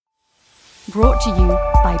Brought to you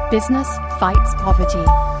by Business Fights Poverty.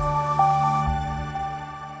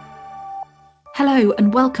 Hello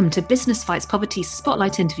and welcome to Business Fights Poverty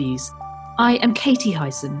Spotlight Interviews. I am Katie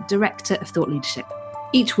Hyson, Director of Thought Leadership.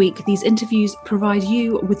 Each week, these interviews provide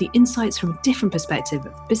you with the insights from a different perspective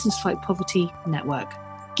of the Business Fight Poverty Network,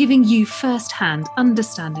 giving you first-hand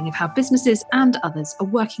understanding of how businesses and others are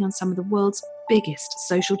working on some of the world's biggest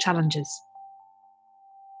social challenges.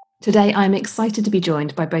 Today, I'm excited to be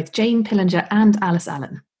joined by both Jane Pillinger and Alice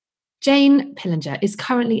Allen. Jane Pillinger is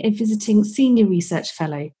currently a visiting Senior Research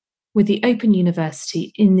Fellow with the Open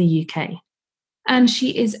University in the UK. And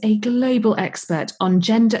she is a global expert on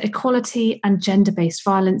gender equality and gender-based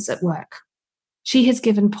violence at work. She has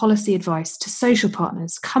given policy advice to social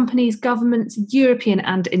partners, companies, governments, European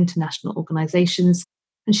and international organisations,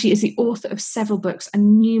 and she is the author of several books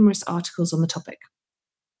and numerous articles on the topic.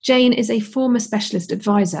 Jane is a former specialist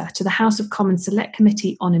advisor to the House of Commons Select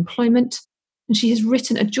Committee on Employment, and she has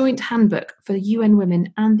written a joint handbook for the UN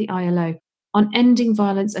Women and the ILO on ending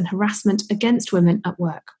violence and harassment against women at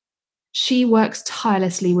work. She works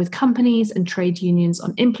tirelessly with companies and trade unions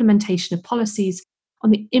on implementation of policies on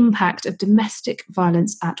the impact of domestic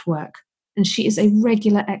violence at work, and she is a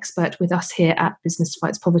regular expert with us here at Business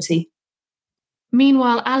Fights Poverty.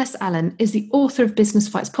 Meanwhile, Alice Allen is the author of Business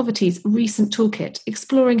Fights Poverty's recent toolkit,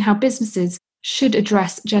 exploring how businesses should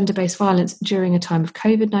address gender-based violence during a time of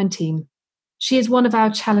COVID-19. She is one of our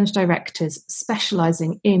challenge directors,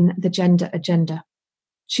 specialising in the gender agenda.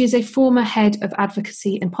 She is a former head of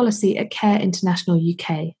advocacy and policy at CARE International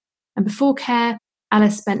UK. And before CARE,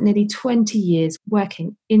 Alice spent nearly 20 years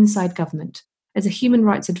working inside government as a human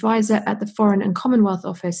rights advisor at the Foreign and Commonwealth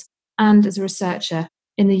Office and as a researcher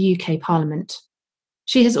in the UK Parliament.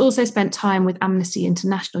 She has also spent time with Amnesty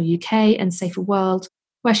International UK and Safer World,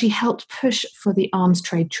 where she helped push for the Arms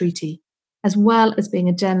Trade Treaty, as well as being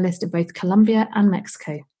a journalist in both Colombia and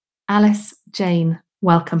Mexico. Alice, Jane,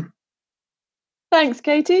 welcome. Thanks,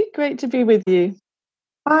 Katie. Great to be with you.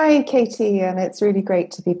 Hi, Katie, and it's really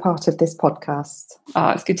great to be part of this podcast. Oh,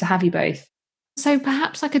 it's good to have you both. So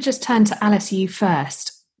perhaps I could just turn to Alice, you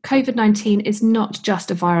first. COVID-19 is not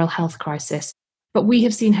just a viral health crisis, but we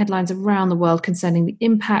have seen headlines around the world concerning the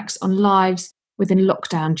impacts on lives within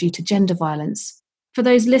lockdown due to gender violence. For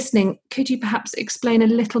those listening, could you perhaps explain a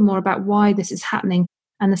little more about why this is happening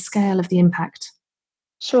and the scale of the impact?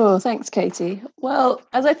 Sure, thanks, Katie. Well,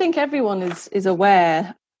 as I think everyone is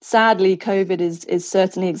aware, sadly, COVID is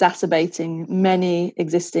certainly exacerbating many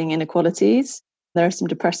existing inequalities. There are some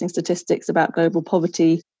depressing statistics about global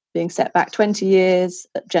poverty being set back 20 years,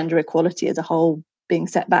 gender equality as a whole being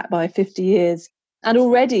set back by 50 years. And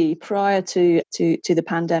already prior to the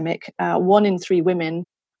pandemic, 1 in 3 women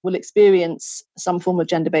will experience some form of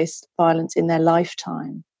gender-based violence in their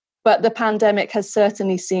lifetime. But the pandemic has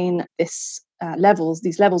certainly seen these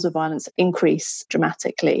levels of violence increase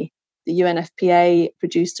dramatically. The UNFPA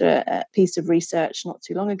produced a piece of research not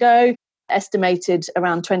too long ago, estimated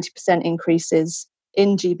around 20% increases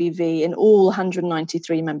in GBV in all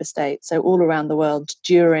 193 member states, so all around the world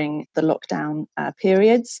during the lockdown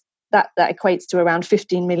periods. That equates to around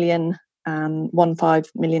 15 million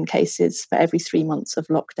cases for every 3 months of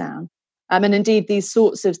lockdown. And indeed, these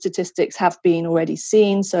sorts of statistics have been already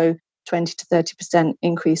seen, so 20 to 30%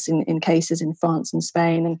 increase in cases in France and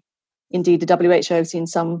Spain. And indeed, the WHO have seen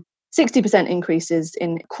some 60% increases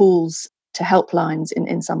in calls to helplines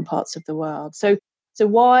in some parts of the world. So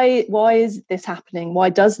why is this happening? Why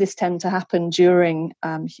does this tend to happen during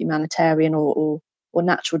humanitarian or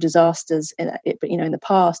natural disasters in the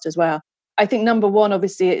past as well? I think number one,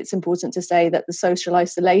 obviously, it's important to say that the social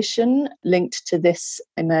isolation linked to this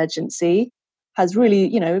emergency has really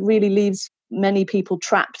leaves many people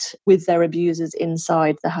trapped with their abusers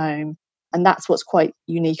inside the home. And that's what's quite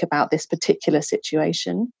unique about this particular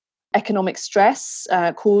situation. Economic stress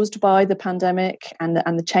caused by the pandemic and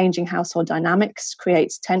the changing household dynamics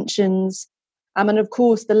creates tensions. And of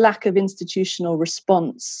course, the lack of institutional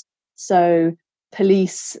response. So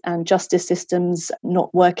police and justice systems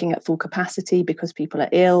not working at full capacity because people are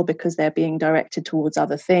ill, because they're being directed towards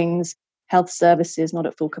other things. Health services not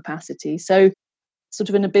at full capacity. So sort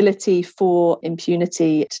of an ability for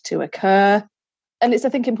impunity to occur. And it's, I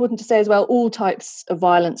think, important to say as well, all types of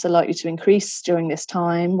violence are likely to increase during this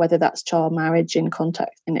time, whether that's child marriage in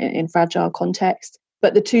fragile context.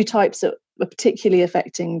 But the 2 types that are particularly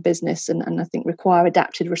affecting business and I think require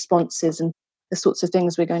adapted responses and the sorts of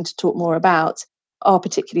things we're going to talk more about are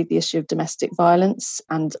particularly the issue of domestic violence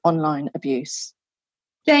and online abuse.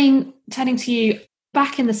 Jane, turning to you,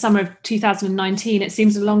 back in the summer of 2019, it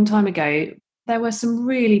seems a long time ago, there were some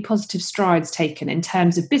really positive strides taken in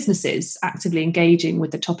terms of businesses actively engaging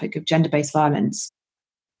with the topic of gender-based violence.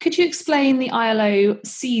 Could you explain the ILO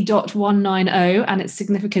C.190 and its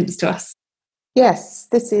significance to us? Yes,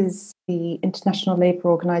 this is the International Labour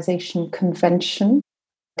Organization Convention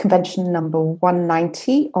number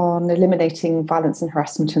 190 on eliminating violence and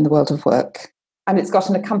harassment in the world of work. And it's got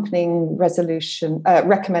an accompanying recommendation,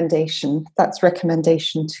 that's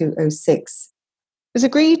recommendation 206. It was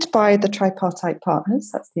agreed by the tripartite partners,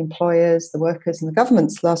 that's the employers, the workers and the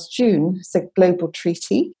governments last June. It's a global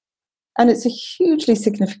treaty, and it's a hugely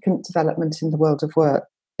significant development in the world of work.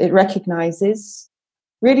 It recognises,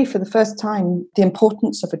 really for the first time, the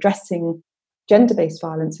importance of addressing gender-based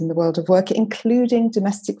violence in the world of work, including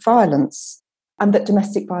domestic violence, and that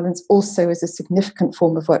domestic violence also is a significant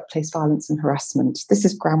form of workplace violence and harassment. This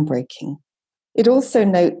is groundbreaking. It also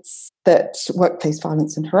notes that workplace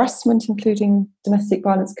violence and harassment, including domestic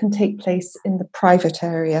violence, can take place in the private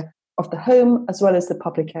area of the home as well as the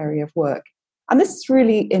public area of work. And this is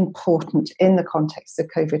really important in the context of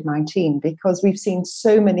COVID-19 because we've seen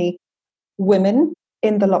so many women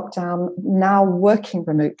in the lockdown now working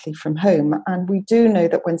remotely from home. And we do know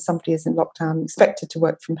that when somebody is in lockdown, expected to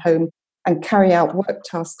work from home and carry out work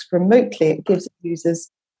tasks remotely, it gives users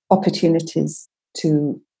opportunities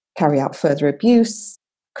to carry out further abuse,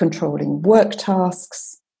 controlling work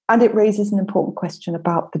tasks, and it raises an important question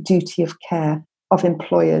about the duty of care of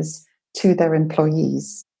employers to their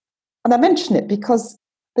employees. And I mention it because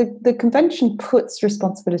the convention puts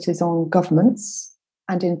responsibilities on governments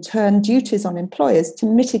and in turn duties on employers to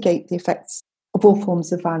mitigate the effects of all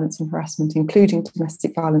forms of violence and harassment, including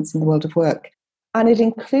domestic violence in the world of work. And it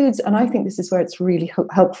includes, and I think this is where it's really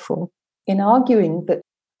helpful, in arguing that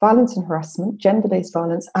violence and harassment, gender-based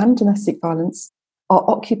violence and domestic violence are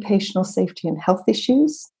occupational safety and health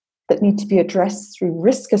issues that need to be addressed through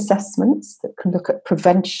risk assessments that can look at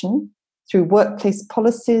prevention, through workplace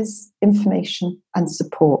policies, information and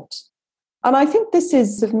support. And I think this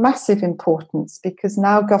is of massive importance because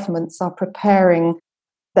now governments are preparing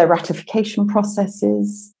their ratification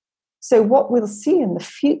processes. So what we'll see in the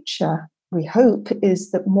future, we hope, is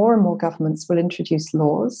that more and more governments will introduce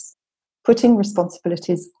laws putting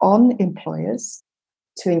responsibilities on employers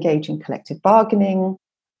to engage in collective bargaining,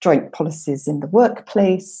 joint policies in the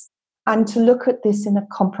workplace, and to look at this in a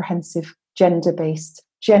comprehensive, gender-based,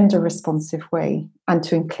 gender-responsive way, and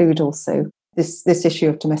to include also this issue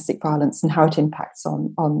of domestic violence and how it impacts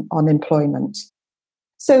on employment.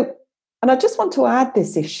 So, and I just want to add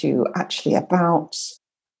this issue actually about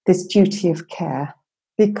this duty of care,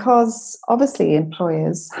 because obviously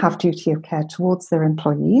employers have duty of care towards their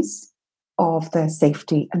employees of their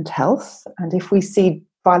safety and health. And if we see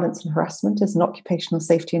violence and harassment as an occupational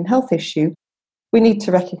safety and health issue, we need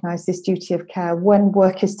to recognise this duty of care when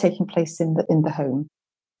work is taking place in the home.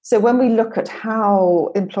 So when we look at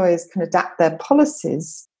how employers can adapt their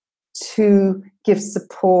policies to give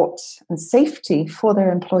support and safety for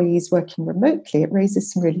their employees working remotely, it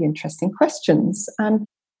raises some really interesting questions. And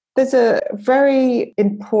there's a very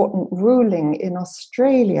important ruling in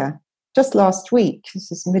Australia just last week,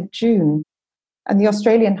 this is mid-June, and the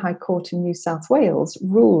Australian High Court in New South Wales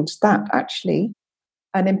ruled that actually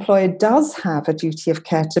an employer does have a duty of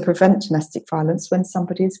care to prevent domestic violence when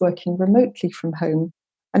somebody is working remotely from home.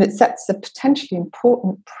 And it sets a potentially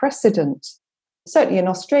important precedent, certainly in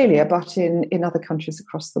Australia, but in other countries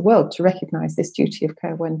across the world, to recognise this duty of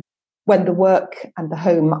care when the work and the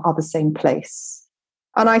home are the same place.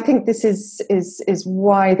 And I think this is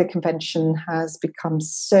why the convention has become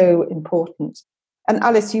so important. And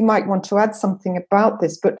Alice, you might want to add something about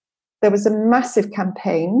this, but there was a massive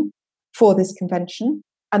campaign for this convention,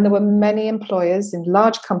 and there were many employers in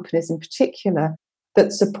large companies in particular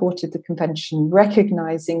that supported the convention,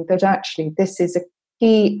 recognising that actually this is a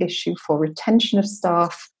key issue for retention of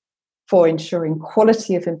staff, for ensuring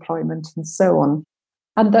quality of employment and so on.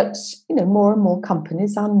 And that, more and more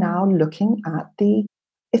companies are now looking at the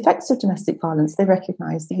effects of domestic violence. They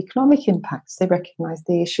recognise the economic impacts, they recognise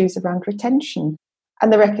the issues around retention,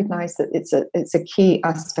 and they recognise that it's a key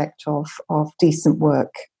aspect of decent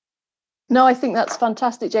work. No, I think that's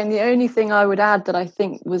fantastic, Jane. The only thing I would add that I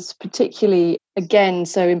think was particularly, again,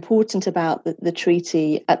 so important about the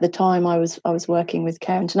treaty, at the time I was working with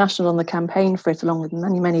Care International on the campaign for it, along with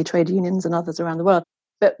many, many trade unions and others around the world,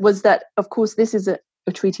 but was that, of course, this is a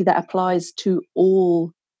treaty that applies to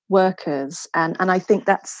all workers. And I think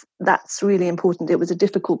that's really important. It was a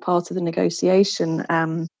difficult part of the negotiation,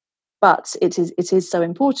 but it is so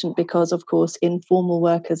important because, of course, informal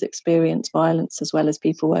workers experience violence as well as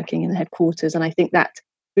people working in headquarters. And I think that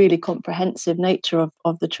really comprehensive nature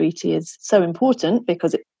of the treaty is so important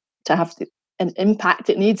because to have an impact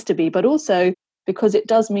it needs to be, but also because it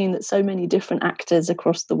does mean that so many different actors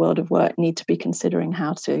across the world of work need to be considering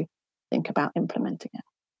how to think about implementing it.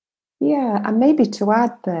 Yeah, and maybe to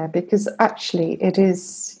add there, because actually it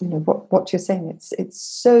is, what you're saying, it's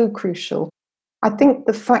so crucial. I think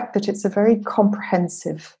the fact that it's a very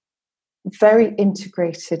comprehensive, very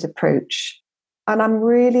integrated approach, and I'm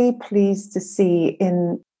really pleased to see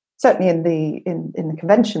certainly in the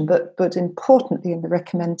convention, but importantly in the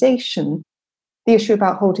recommendation, the issue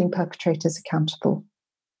about holding perpetrators accountable.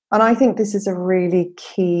 And I think this is a really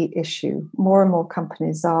key issue. More and more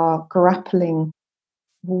companies are grappling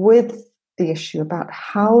with the issue about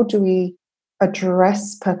how do we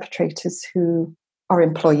address perpetrators who are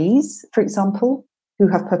employees, for example, who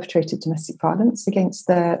have perpetrated domestic violence against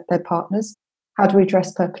their partners. How do we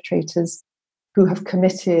address perpetrators who have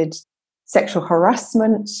committed sexual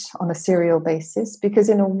harassment on a serial basis? Because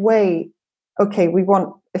in a way, okay, we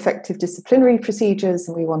want effective disciplinary procedures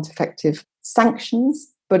and we want effective sanctions,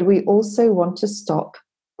 but we also want to stop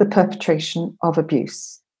the perpetration of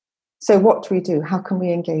abuse. So what do we do? How can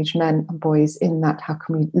we engage men and boys in that? How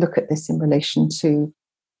can we look at this in relation to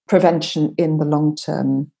prevention in the long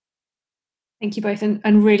term? Thank you both,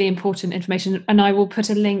 and really important information. And I will put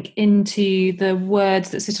a link into the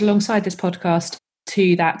words that sit alongside this podcast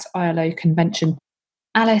to that ILO convention.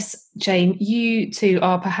 Alice, Jane, you two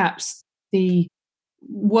are perhaps the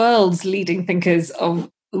world's leading thinkers of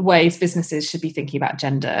ways businesses should be thinking about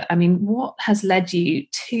gender. I mean, what has led you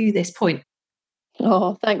to this point?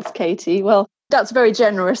 Oh, thanks, Katie. Well, that's very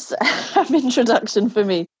generous introduction for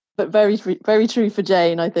me, but very, very true for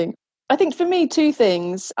Jane, I think. I think for me, two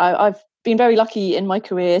things. I've been very lucky in my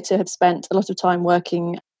career to have spent a lot of time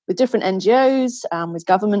working with different NGOs, with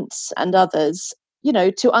governments and others,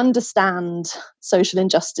 to understand social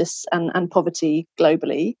injustice and poverty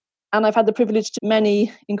globally. And I've had the privilege to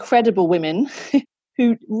many incredible women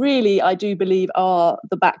who really, I do believe, are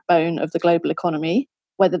the backbone of the global economy,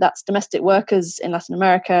 whether that's domestic workers in Latin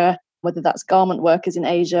America, whether that's garment workers in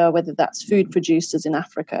Asia, whether that's food producers in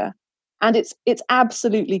Africa. And it's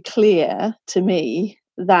absolutely clear to me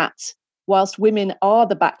that whilst women are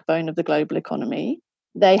the backbone of the global economy,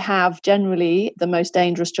 they have generally the most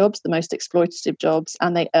dangerous jobs, the most exploitative jobs,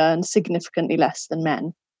 and they earn significantly less than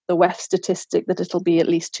men. The WEF statistic that it'll be at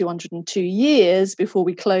least 202 years before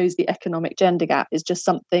we close the economic gender gap is just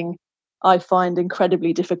something I find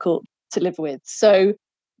incredibly difficult to live with. So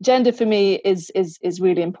gender for me is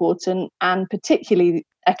really important, and particularly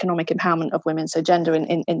economic empowerment of women, so gender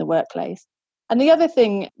in the workplace. And the other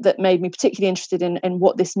thing that made me particularly interested in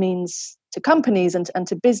what this means to companies and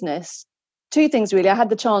to business, two things really. I had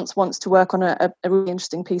the chance once to work on a really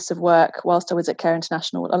interesting piece of work whilst I was at Care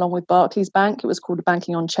International along with Barclays Bank. It was called the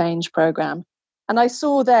Banking on Change program. And I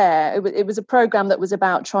saw there, it was a program that was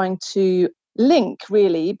about trying to link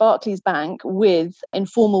really Barclays Bank with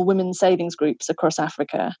informal women's savings groups across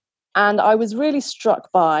Africa. And I was really struck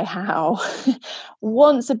by how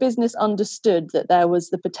once a business understood that there was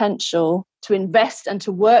the potential to invest and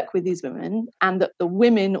to work with these women, and that the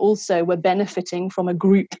women also were benefiting from a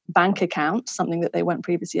group bank account, something that they weren't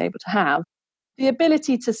previously able to have, the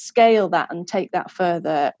ability to scale that and take that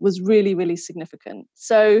further was really, really significant.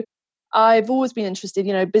 So I've always been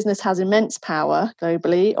interested, business has immense power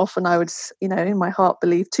globally. Often I would, in my heart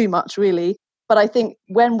believe too much really. But I think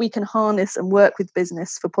when we can harness and work with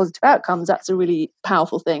business for positive outcomes, that's a really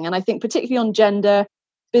powerful thing. And I think particularly on gender,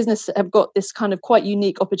 business have got this kind of quite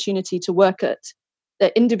unique opportunity to work at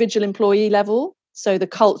the individual employee level. So the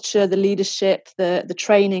culture, the leadership, the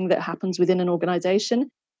training that happens within an organization,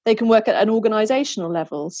 they can work at an organizational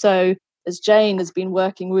level. So as Jane has been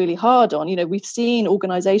working really hard on, we've seen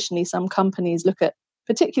organizationally some companies look at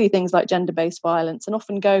particularly things like gender-based violence and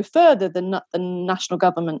often go further than national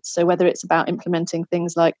governments. So whether it's about implementing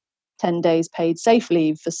things like 10 days paid safe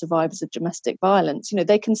leave for survivors of domestic violence,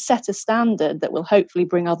 they can set a standard that will hopefully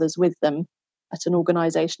bring others with them at an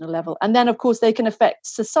organizational level. And then, of course, they can affect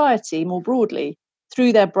society more broadly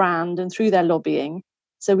through their brand and through their lobbying.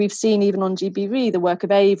 So we've seen even on GBV, the work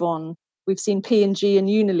of Avon, we've seen P&G and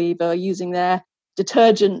Unilever using their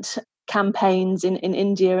detergent campaigns in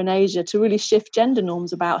India and Asia to really shift gender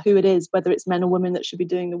norms about who it is, whether it's men or women that should be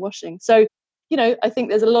doing the washing. So, I think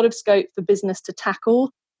there's a lot of scope for business to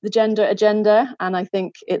tackle the gender agenda, and I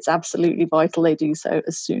think it's absolutely vital they do so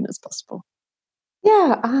as soon as possible.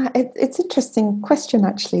 Yeah, it's an interesting question,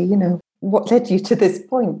 actually, what led you to this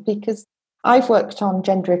point? Because I've worked on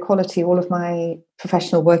gender equality all of my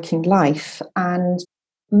professional working life, and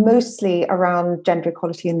mostly around gender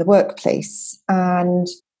equality in the workplace. And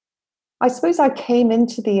I suppose I came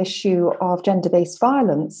into the issue of gender-based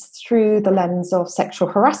violence through the lens of sexual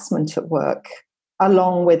harassment at work,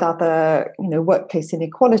 along with other, workplace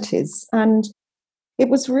inequalities. And it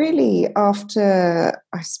was really after,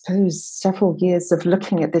 I suppose, several years of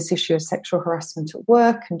looking at this issue of sexual harassment at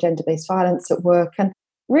work and gender-based violence at work, and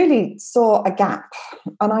really saw a gap.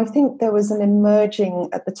 And I think there was an emerging,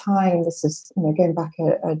 at the time, this is going back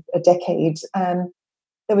a decade,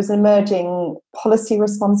 there was emerging policy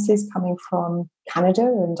responses coming from Canada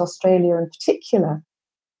and Australia in particular.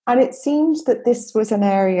 And it seemed that this was an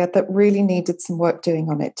area that really needed some work doing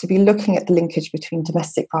on it, to be looking at the linkage between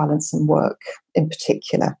domestic violence and work in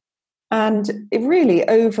particular. And it really,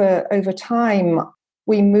 over time,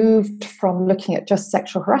 we moved from looking at just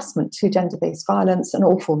sexual harassment to gender-based violence and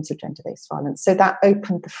all forms of gender-based violence. So that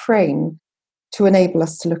opened the frame to enable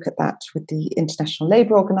us to look at that with the International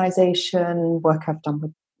Labour Organization, work I've done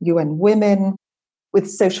with UN Women, with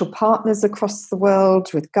social partners across the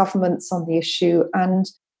world, with governments on the issue. And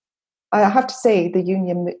I have to say,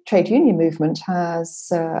 the trade union movement has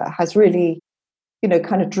really,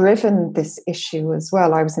 kind of driven this issue as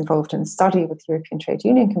well. I was involved in a study with the European Trade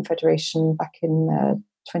Union Confederation back in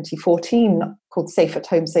 2014 called Safe at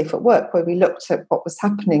Home, Safe at Work, where we looked at what was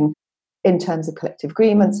happening in terms of collective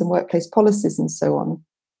agreements and workplace policies and so on.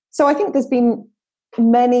 So I think there's been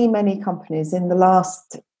many, many companies in the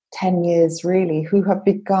last 10 years, really, who have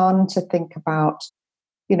begun to think about,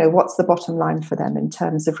 what's the bottom line for them in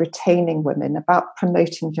terms of retaining women, about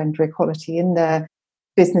promoting gender equality in their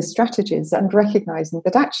business strategies, and recognizing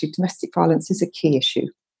that actually domestic violence is a key issue.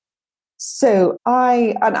 So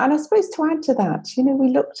I suppose to add to that, we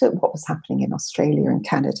looked at what was happening in Australia and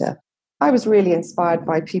Canada. I was really inspired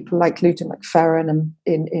by people like Luda McFerrin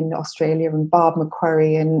in Australia and Barb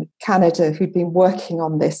McQuarrie in Canada, who'd been working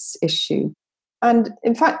on this issue. And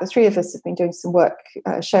in fact, the three of us have been doing some work,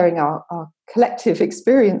 sharing our collective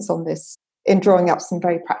experience on this in drawing up some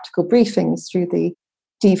very practical briefings through the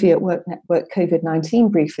DV at Work Network COVID-19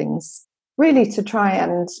 briefings, really to try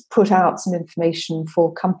and put out some information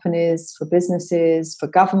for companies, for businesses, for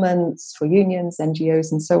governments, for unions,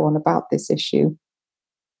 NGOs, and so on about this issue.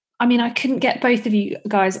 I mean, I couldn't get both of you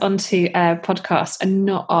guys onto a podcast and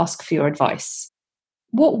not ask for your advice.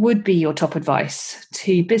 What would be your top advice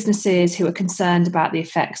to businesses who are concerned about the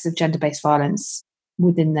effects of gender-based violence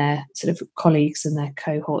within their sort of colleagues and their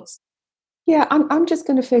cohorts? Yeah, I'm just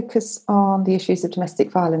going to focus on the issues of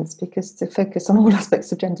domestic violence, because to focus on all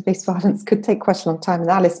aspects of gender-based violence could take quite a long time, and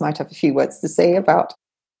Alice might have a few words to say about,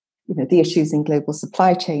 the issues in global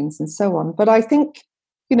supply chains and so on. But I think,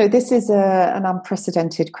 this is an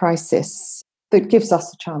unprecedented crisis that gives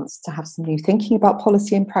us a chance to have some new thinking about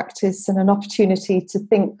policy and practice, and an opportunity to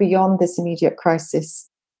think beyond this immediate crisis.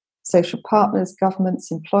 Social partners,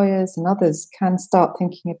 governments, employers, and others can start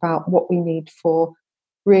thinking about what we need for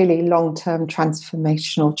really long-term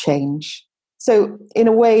transformational change. So in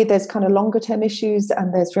a way, there's kind of longer-term issues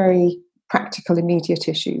and there's very practical, immediate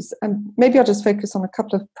issues. And maybe I'll just focus on a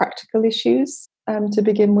couple of practical issues to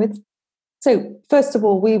begin with. So first of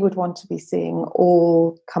all, we would want to be seeing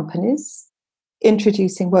all companies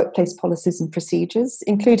introducing workplace policies and procedures,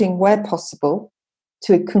 including where possible,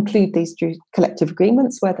 to conclude these through collective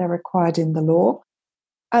agreements where they're required in the law,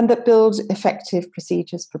 and that build effective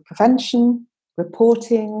procedures for prevention,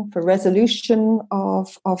 reporting, for resolution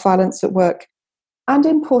of violence at work. And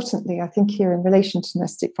importantly, I think here in relation to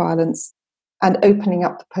domestic violence, and opening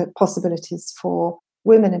up the possibilities for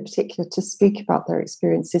women in particular to speak about their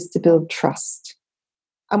experiences, to build trust.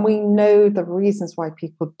 And we know the reasons why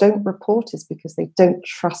people don't report is because they don't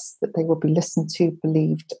trust that they will be listened to,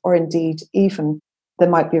 believed, or indeed even there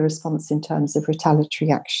might be a response in terms of retaliatory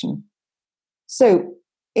action. So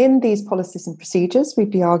in these policies and procedures, we'd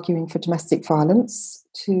be arguing for domestic violence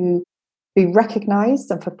to be recognised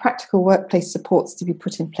and for practical workplace supports to be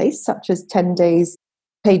put in place, such as 10 days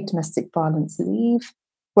paid domestic violence leave,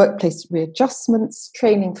 workplace readjustments,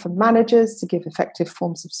 training for managers to give effective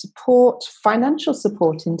forms of support, financial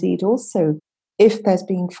support indeed also, if there's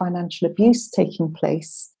been financial abuse taking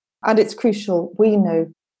place. And it's crucial, we know,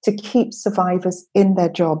 to keep survivors in their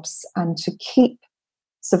jobs and to keep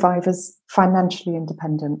survivors financially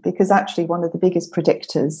independent, because actually one of the biggest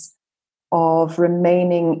predictors of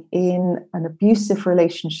remaining in an abusive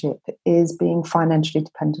relationship is being financially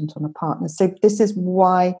dependent on a partner. So this is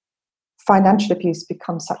why financial abuse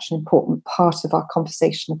becomes such an important part of our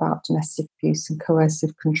conversation about domestic abuse and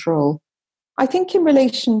coercive control. I think in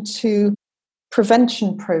relation to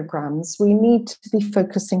prevention programs, we need to be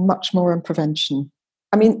focusing much more on prevention.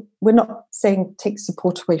 I mean, we're not saying take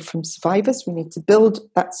support away from survivors. We need to build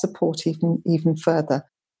that support even further.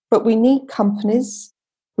 But we need companies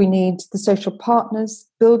We need the social partners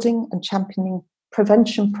building and championing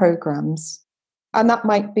prevention programs. And that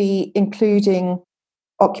might be including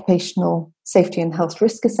occupational safety and health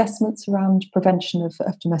risk assessments around prevention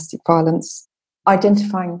of domestic violence,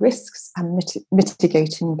 identifying risks and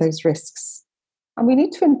mitigating those risks. And we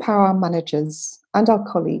need to empower our managers and our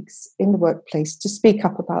colleagues in the workplace to speak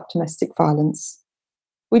up about domestic violence.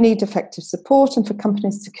 We need effective support and for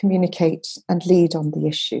companies to communicate and lead on the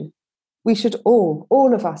issue. We should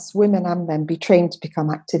all of us, women and men, be trained to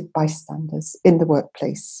become active bystanders in the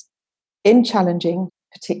workplace, in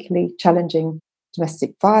particularly challenging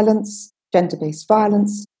domestic violence, gender-based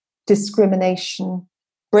violence, discrimination,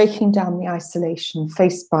 breaking down the isolation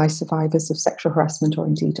faced by survivors of sexual harassment or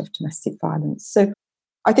indeed of domestic violence. So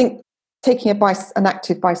I think taking an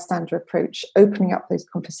active bystander approach, opening up those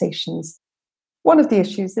conversations. One of the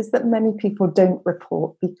issues is that many people don't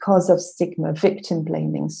report because of stigma, victim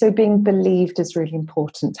blaming. So being believed is really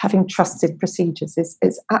important. Having trusted procedures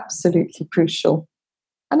is absolutely crucial.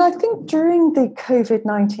 And I think during the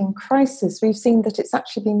COVID-19 crisis, we've seen that it's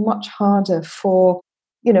actually been much harder for,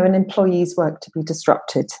 an employee's work to be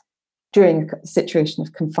disrupted during a situation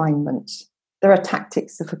of confinement. There are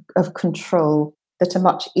tactics of control that are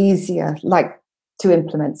much easier, like to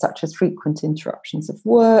implement, such as frequent interruptions of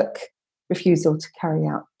work, refusal to carry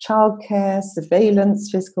out childcare,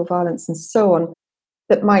 surveillance, physical violence, and so on,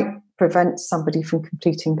 that might prevent somebody from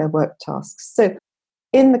completing their work tasks. So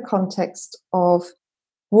in the context of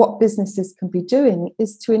what businesses can be doing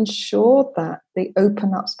is to ensure that they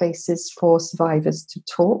open up spaces for survivors to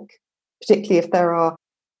talk, particularly if there are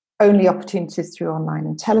only opportunities through online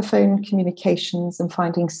and telephone communications, and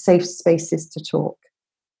finding safe spaces to talk.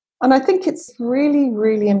 And I think it's really,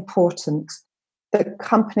 really important that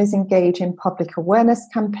companies engage in public awareness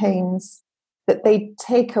campaigns, that they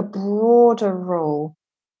take a broader role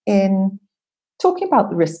in talking about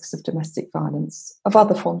the risks of domestic violence, of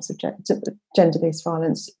other forms of gender-based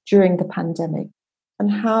violence during the pandemic,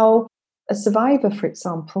 and how a survivor, for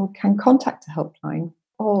example, can contact a helpline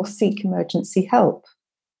or seek emergency help.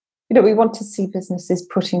 We want to see businesses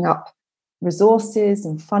putting up resources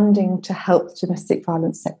and funding to help the domestic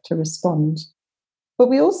violence sector respond. But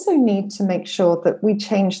we also need to make sure that we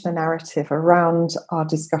change the narrative around our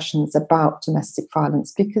discussions about domestic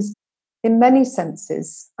violence, because in many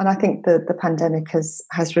senses, and I think the pandemic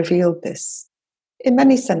has revealed this, in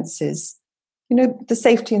many senses, the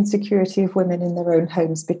safety and security of women in their own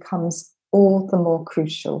homes becomes all the more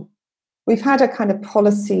crucial. We've had a kind of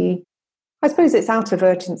policy, I suppose it's out of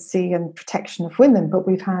urgency and protection of women, but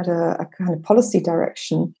we've had a kind of policy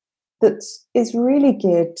direction that is really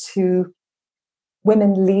geared to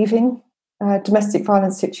women leaving domestic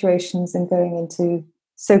violence situations and going into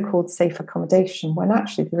so-called safe accommodation, when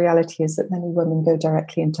actually the reality is that many women go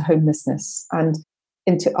directly into homelessness and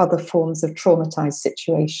into other forms of traumatized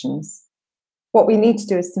situations. What we need to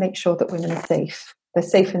do is to make sure that women are safe. They're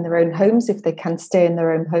safe in their own homes if they can stay in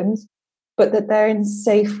their own homes, but that they're in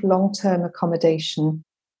safe long-term accommodation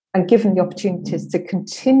and given the opportunities to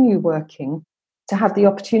continue working, to have the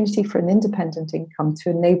opportunity for an independent income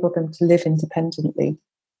to enable them to live independently.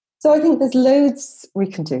 So I think there's loads we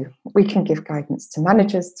can do. We can give guidance to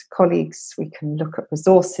managers, to colleagues. We can look at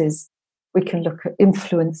resources. We can look at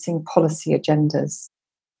influencing policy agendas.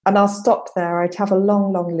 And I'll stop there. I'd have a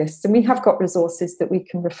long, long list. And we have got resources that we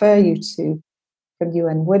can refer you to from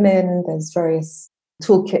UN Women. There's various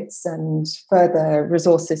toolkits and further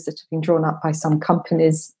resources that have been drawn up by some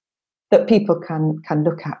companies that people can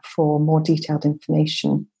look at for more detailed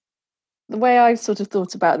information. The way I've sort of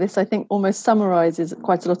thought about this, I think almost summarises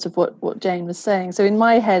quite a lot of what Jane was saying. So in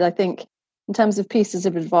my head, I think in terms of pieces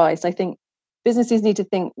of advice, I think businesses need to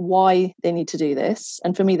think why they need to do this.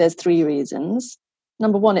 And for me, there's 3 reasons.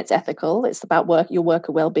 Number 1, it's ethical. It's about your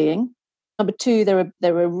worker well-being. Number 2,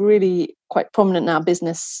 there are really quite prominent now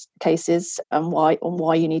business cases on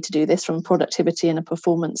why you need to do this from a productivity and a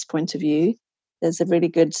performance point of view. There's a really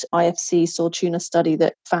good IFC Sortuna study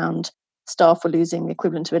that found staff were losing the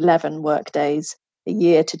equivalent to 11 work days a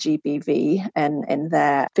year to GBV in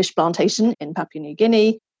their fish plantation in Papua New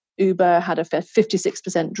Guinea. Uber had a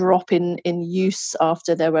 56% drop in use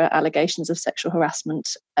after there were allegations of sexual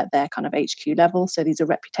harassment at their kind of HQ level. So these are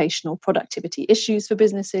reputational productivity issues for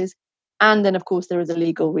businesses. And then, of course, there are the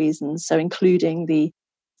legal reasons, so including the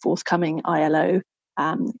forthcoming ILO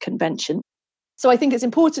convention. So I think it's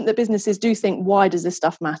important that businesses do think, why does this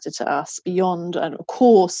stuff matter to us beyond, and of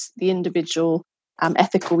course, the individual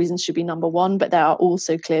ethical reasons should be number 1, but there are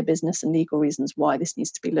also clear business and legal reasons why this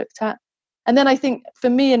needs to be looked at. And then I think, for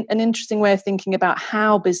me, an interesting way of thinking about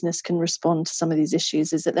how business can respond to some of these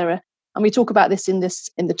issues is that there are And we talk about this in the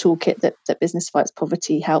toolkit that Business Fights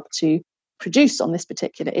Poverty helped to produce on this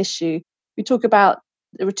particular issue. We talk about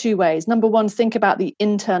there are two ways. Number one, think about the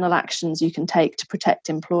internal actions you can take to protect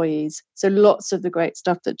employees. So lots of the great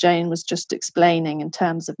stuff that Jane was just explaining in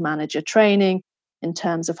terms of manager training, in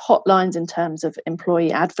terms of hotlines, in terms of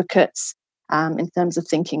employee advocates, in terms of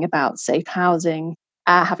thinking about safe housing,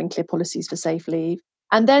 having clear policies for safe leave.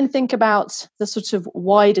 And then think about the sort of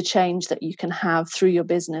wider change that you can have through your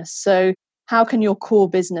business. So how can your core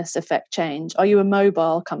business affect change? Are you a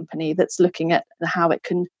mobile company that's looking at how it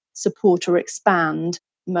can support or expand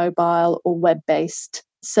mobile or web-based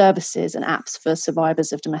services and apps for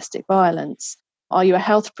survivors of domestic violence? Are you a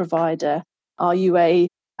health provider? Are you a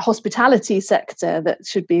hospitality sector that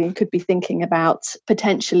could be thinking about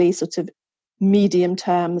potentially sort of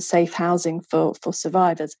medium-term safe housing for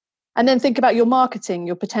survivors? And then think about your marketing,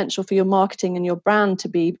 your potential for your marketing and your brand to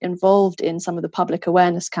be involved in some of the public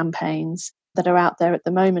awareness campaigns that are out there at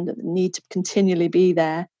the moment that need to continually be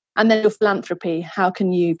there. And then your philanthropy, how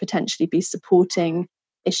can you potentially be supporting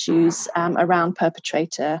issues around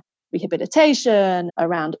perpetrator rehabilitation,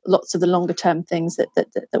 around lots of the longer term things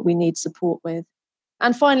that we need support with.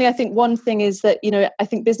 And finally, I think one thing is that, I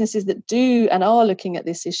think businesses that do and are looking at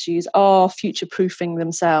these issues are future-proofing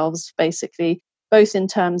themselves, basically, both in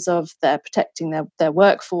terms of their protecting their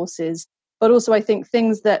workforces, but also I think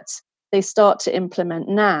things that they start to implement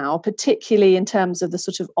now, particularly in terms of the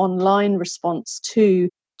sort of online response to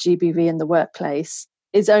GBV in the workplace,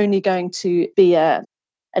 is only going to be an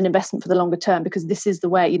investment for the longer term, because this is the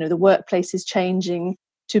way, the workplace is changing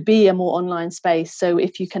to be a more online space. So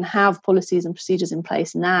if you can have policies and procedures in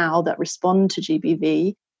place now that respond to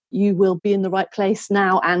GBV, you will be in the right place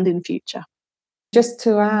now and in future. Just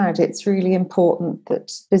to add, it's really important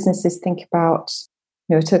that businesses think about,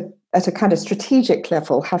 at a kind of strategic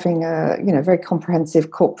level, having a very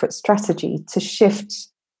comprehensive corporate strategy to shift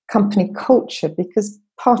company culture, because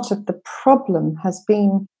part of the problem has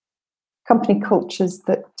been company cultures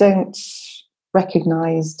that don't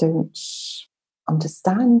recognise, don't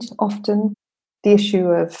understand often the issue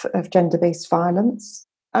of gender-based violence.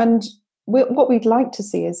 And what we'd like to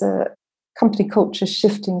see is a company culture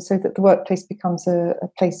shifting so that the workplace becomes a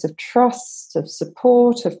place of trust, of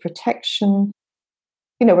support, of protection,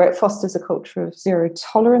 where it fosters a culture of zero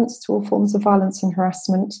tolerance to all forms of violence and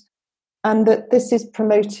harassment, and that this is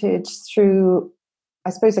promoted through,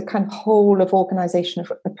 I suppose, a kind of whole of organisation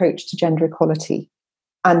approach to gender equality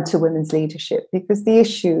and to women's leadership, because the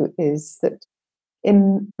issue is that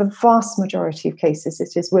in the vast majority of cases,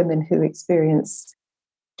 it is women who experience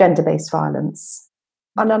gender-based violence.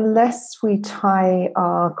 And unless we tie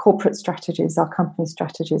our corporate strategies, our company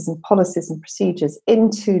strategies and policies and procedures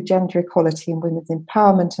into gender equality and women's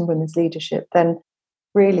empowerment and women's leadership, then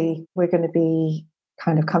really we're going to be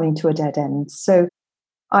kind of coming to a dead end. So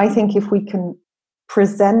I think if we can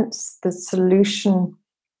present the solution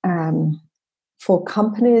for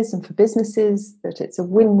companies and for businesses, that it's a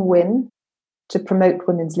win-win to promote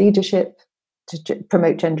women's leadership, to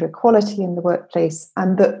promote gender equality in the workplace,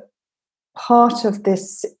 and that part of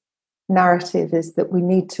this narrative is that we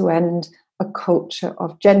need to end a culture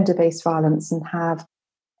of gender-based violence and have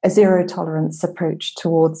a zero tolerance approach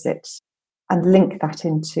towards it, and link that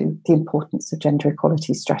into the importance of gender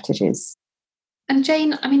equality strategies. And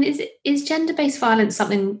Jane, is gender-based violence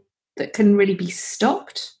something that can really be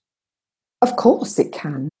stopped? Of course it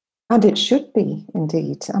can. And it should be,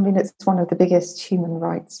 indeed. It's one of the biggest human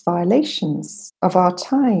rights violations of our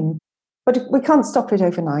time. But we can't stop it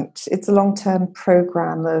overnight. It's a long-term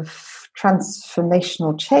programme of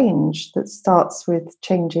transformational change that starts with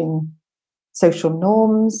changing social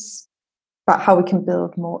norms, about how we can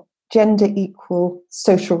build more gender-equal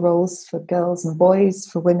social roles for girls and boys,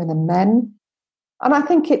 for women and men. And I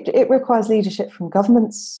think it requires leadership from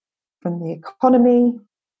governments, from the economy,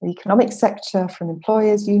 the economic sector, from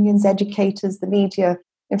employers, unions, educators, the media.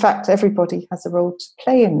 In fact, everybody has a role to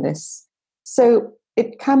play in this. So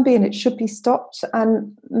it can be and it should be stopped.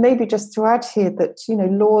 And maybe just to add here that,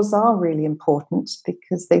 laws are really important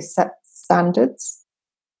because they set standards,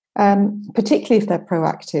 particularly if they're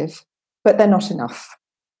proactive, but they're not enough.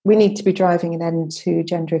 We need to be driving an end to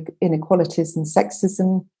gender inequalities and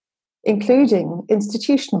sexism, including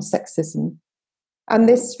institutional sexism. And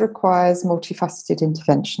this requires multifaceted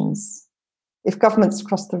interventions. If governments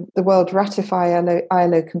across the world ratify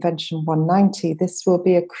ILO Convention 190, this will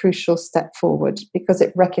be a crucial step forward because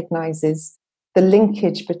it recognises the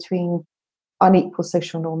linkage between unequal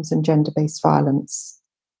social norms and gender-based violence.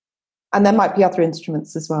 And there might be other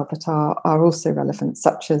instruments as well that are also relevant,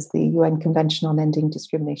 such as the UN Convention on Ending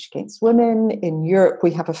Discrimination Against Women. In Europe,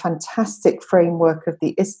 we have a fantastic framework of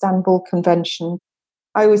the Istanbul Convention.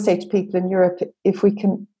 I always say to people in Europe, if we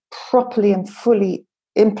can properly and fully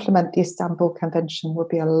implement the Istanbul Convention, we'll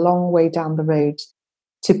be a long way down the road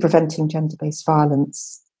to preventing gender-based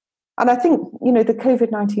violence. And I think, the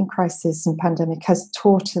COVID-19 crisis and pandemic has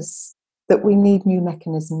taught us that we need new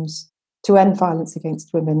mechanisms to end violence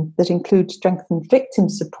against women that include strengthened victim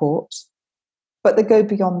support, but that go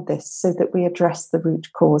beyond this so that we address the root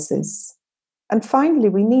causes. And finally,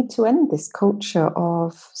 we need to end this culture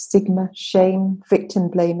of stigma, shame, victim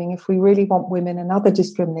blaming if we really want women and other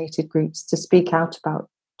discriminated groups to speak out about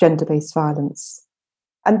gender-based violence,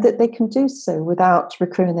 and that they can do so without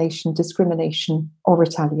recrimination, discrimination, or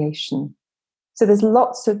retaliation. So there's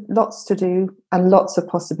lots to do and lots of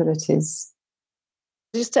possibilities.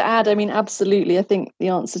 Just to add, absolutely, I think the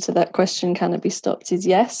answer to that question, can it be stopped, is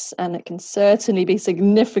yes, and it can certainly be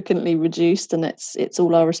significantly reduced, and it's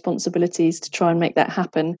all our responsibilities to try and make that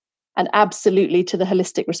happen. And absolutely to the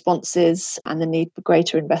holistic responses and the need for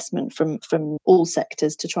greater investment from all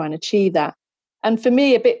sectors to try and achieve that. And for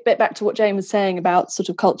me, a bit back to what Jane was saying about sort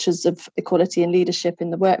of cultures of equality and leadership in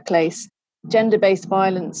the workplace, gender-based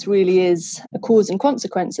violence really is a cause and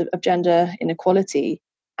consequence of gender inequality.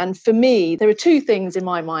 And for me, there are two things in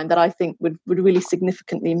my mind that I think would really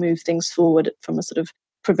significantly move things forward from a sort of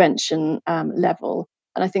prevention level.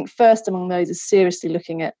 And I think first among those is seriously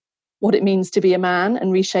looking at what it means to be a man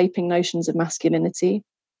and reshaping notions of masculinity.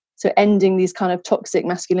 So ending these kind of toxic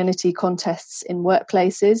masculinity contests in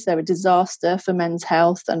workplaces. They're a disaster for men's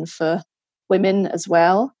health and for women as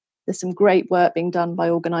well. There's some great work being done by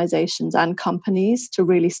organisations and companies to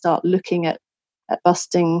really start looking at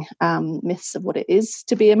busting myths of what it is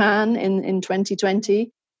to be a man in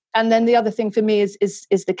 2020. And then the other thing for me is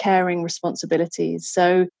the caring responsibilities.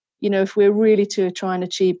 So, if we're really to try and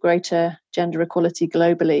achieve greater gender equality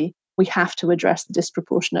globally, we have to address the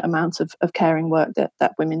disproportionate amount of caring work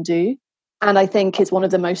that women do. And I think it's one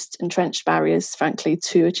of the most entrenched barriers, frankly,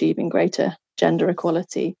 to achieving greater gender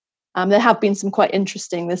equality. There have been some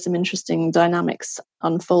interesting dynamics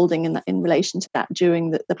unfolding in relation to that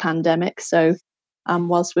during the pandemic. So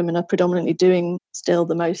whilst women are predominantly doing still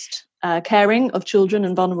the most caring of children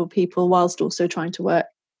and vulnerable people whilst also trying to work,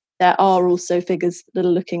 there are also figures that are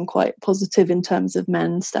looking quite positive in terms of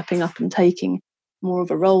men stepping up and taking more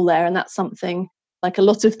of a role there. And that's something, like a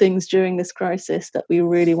lot of things during this crisis, that we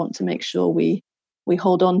really want to make sure we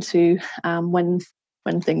hold on to when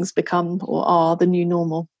things become or are the new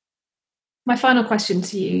normal. My final question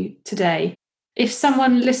to you today: if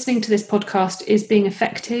someone listening to this podcast is being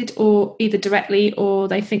affected, or either directly or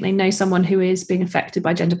they think they know someone who is being affected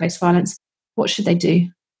by gender-based violence, what should they do?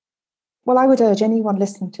 Well, I would urge anyone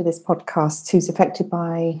listening to this podcast who's affected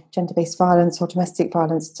by gender-based violence or domestic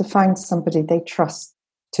violence to find somebody they trust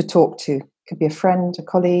to talk to. It could be a friend, a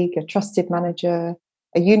colleague, a trusted manager,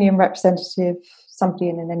 a union representative, somebody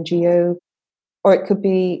in an NGO, or it could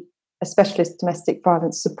be a specialist domestic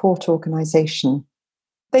violence support organisation.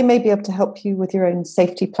 They may be able to help you with your own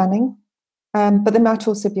safety planning, but they might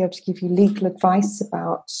also be able to give you legal advice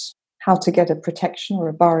about how to get a protection or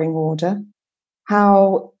a barring order,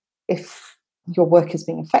 how, if your work is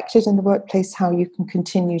being affected in the workplace, how you can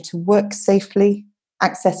continue to work safely,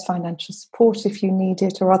 access financial support if you need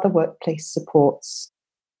it, or other workplace supports.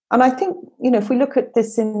 And I think, if we look at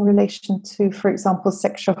this in relation to, for example,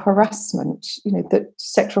 sexual harassment, that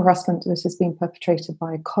sexual harassment that has been perpetrated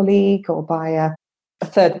by a colleague or by a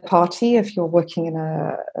third party, if you're working in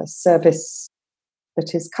a service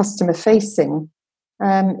that is customer facing,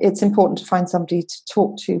 it's important to find somebody to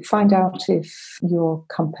talk to, find out if your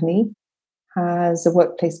company has a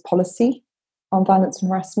workplace policy on violence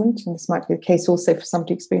and harassment. And this might be the case also for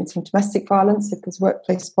somebody experiencing domestic violence, if there's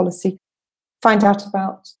workplace policy. Find out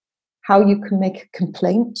about how you can make a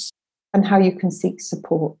complaint and how you can seek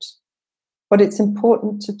support. But it's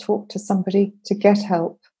important to talk to somebody, to get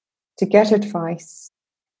help, to get advice,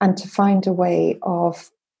 and to find a way of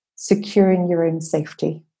securing your own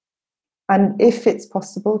safety. And if it's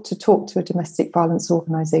possible, to talk to a domestic violence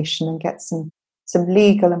organisation and get some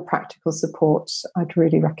legal and practical support, I'd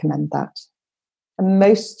really recommend that. In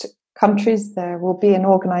most countries, there will be an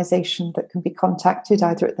organisation that can be contacted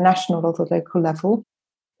either at the national or the local level.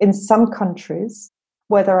 In some countries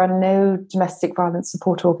where there are no domestic violence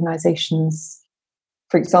support organisations,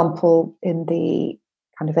 for example, in the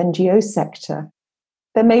kind of NGO sector,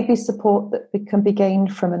 there may be support that can be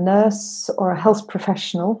gained from a nurse or a health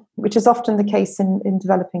professional, which is often the case in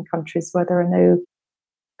developing countries where there are no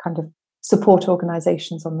kind of support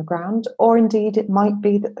organisations on the ground, or indeed it might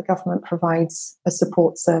be that the government provides a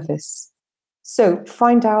support service. So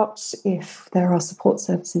find out if there are support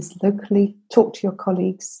services locally, talk to your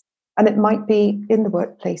colleagues, and it might be in the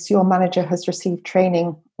workplace your manager has received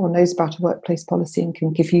training or knows about a workplace policy and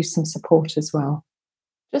can give you some support as well.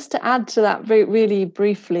 Just to add to that really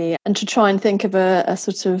briefly, and to try and think of a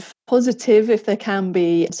sort of positive, if there can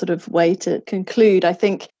be, sort of way to conclude, I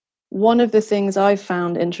think one of the things I've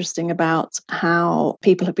found interesting about how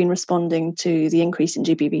people have been responding to the increase in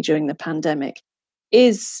GBV during the pandemic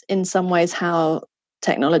is in some ways how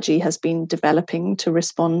technology has been developing to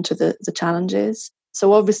respond to the challenges.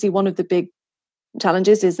 So obviously one of the big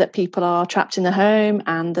challenges is that people are trapped in the home,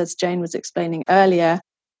 and as Jane was explaining earlier,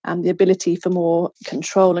 the ability for more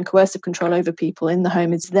control and coercive control over people in the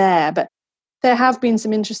home is there. But there have been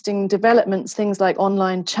some interesting developments, things like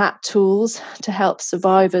online chat tools to help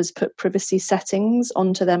survivors put privacy settings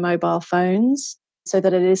onto their mobile phones so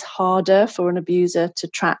that it is harder for an abuser to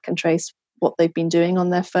track and trace what they've been doing on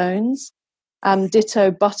their phones.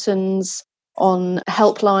 Ditto buttons on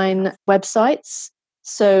helpline websites.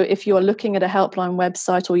 So if you're looking at a helpline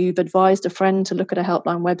website, or you've advised a friend to look at a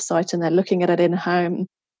helpline website and they're looking at it in home,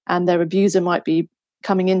 and their abuser might be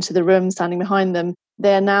coming into the room, standing behind them,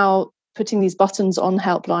 they're now putting these buttons on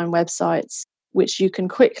helpline websites, which you can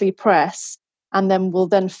quickly press, and then will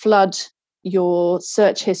then flood your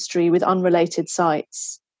search history with unrelated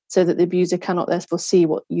sites so that the abuser cannot therefore see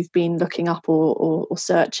what you've been looking up or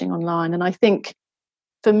searching online. And I think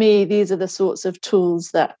for me, these are the sorts of tools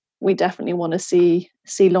that we definitely want to see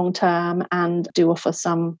long term, and do offer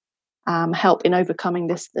some help in overcoming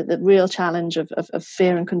the real challenge of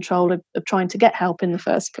fear and control of trying to get help in the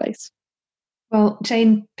first place. Well,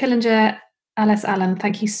 Jane Pillinger, Alice Allen,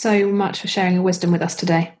 thank you so much for sharing your wisdom with us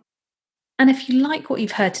today. And if you like what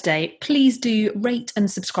you've heard today, please do rate and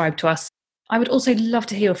subscribe to us. I would also love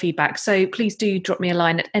to hear your feedback, so please do drop me a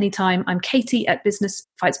line at any time. I'm Katie at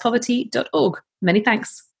businessfightspoverty.org. Many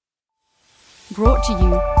thanks. Brought to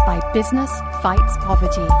you by Business Fights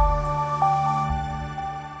Poverty.